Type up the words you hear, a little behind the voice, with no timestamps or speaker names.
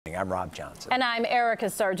I'm Rob Johnson. And I'm Erica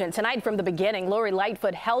Sargent. Tonight from the beginning, Lori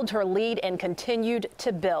Lightfoot held her lead and continued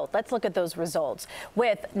to build. Let's look at those results.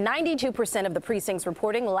 With 92% of the precincts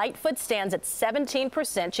reporting, Lightfoot stands at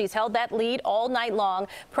 17%. She's held that lead all night long.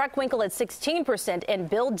 Preckwinkle at 16% and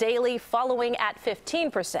Bill Daley following at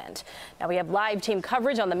 15%. Now we have live team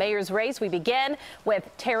coverage on the mayor's race. We begin with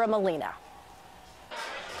Molina.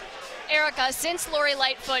 Erica, since Lori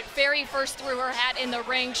Lightfoot very first threw her hat in the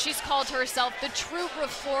ring, she's called herself the true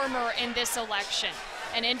reformer in this election.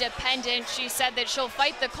 An independent, she said that she'll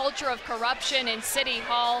fight the culture of corruption in City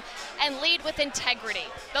Hall and lead with integrity.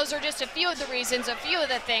 Those are just a few of the reasons, a few of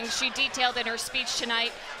the things she detailed in her speech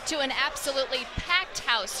tonight to an absolutely packed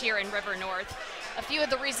house here in River North. A few of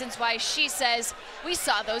the reasons why she says we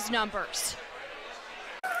saw those numbers.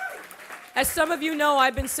 As some of you know,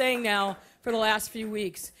 I've been saying now for the last few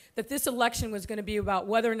weeks that this election was going to be about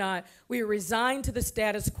whether or not we are resigned to the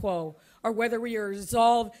status quo or whether we are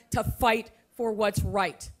resolved to fight for what's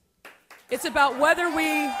right. It's about whether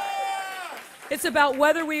we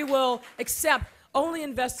will accept only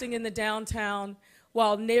investing in the downtown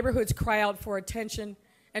while neighborhoods cry out for attention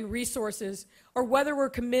and resources, or whether we're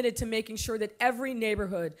committed to making sure that every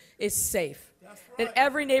neighborhood is safe. That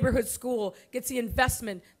every neighborhood school gets the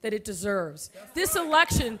investment that it deserves. This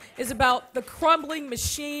election is about the crumbling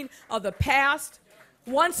machine of the past,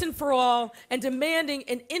 once and for all, and demanding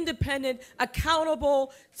an independent,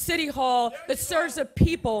 accountable City Hall that serves the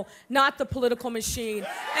people, not the political machine.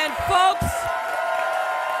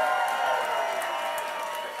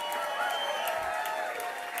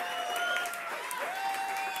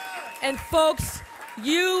 And folks,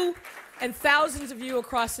 you and thousands of you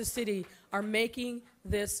across the city are making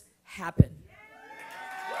this happen.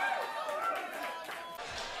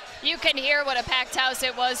 You can hear what a packed house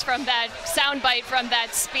it was from that soundbite from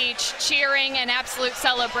that speech, cheering and absolute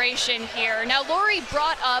celebration here. Now, Lori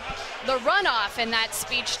brought up the runoff in that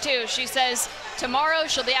speech, too. She says tomorrow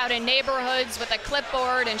she'll be out in neighborhoods with a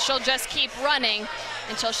clipboard, and she'll just keep running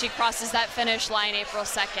until she crosses that finish line April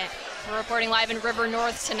 2nd. We're reporting live in River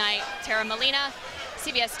North tonight. Molina,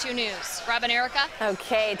 CBS 2 News. Rob and Erica.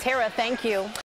 Okay, Tara, thank you.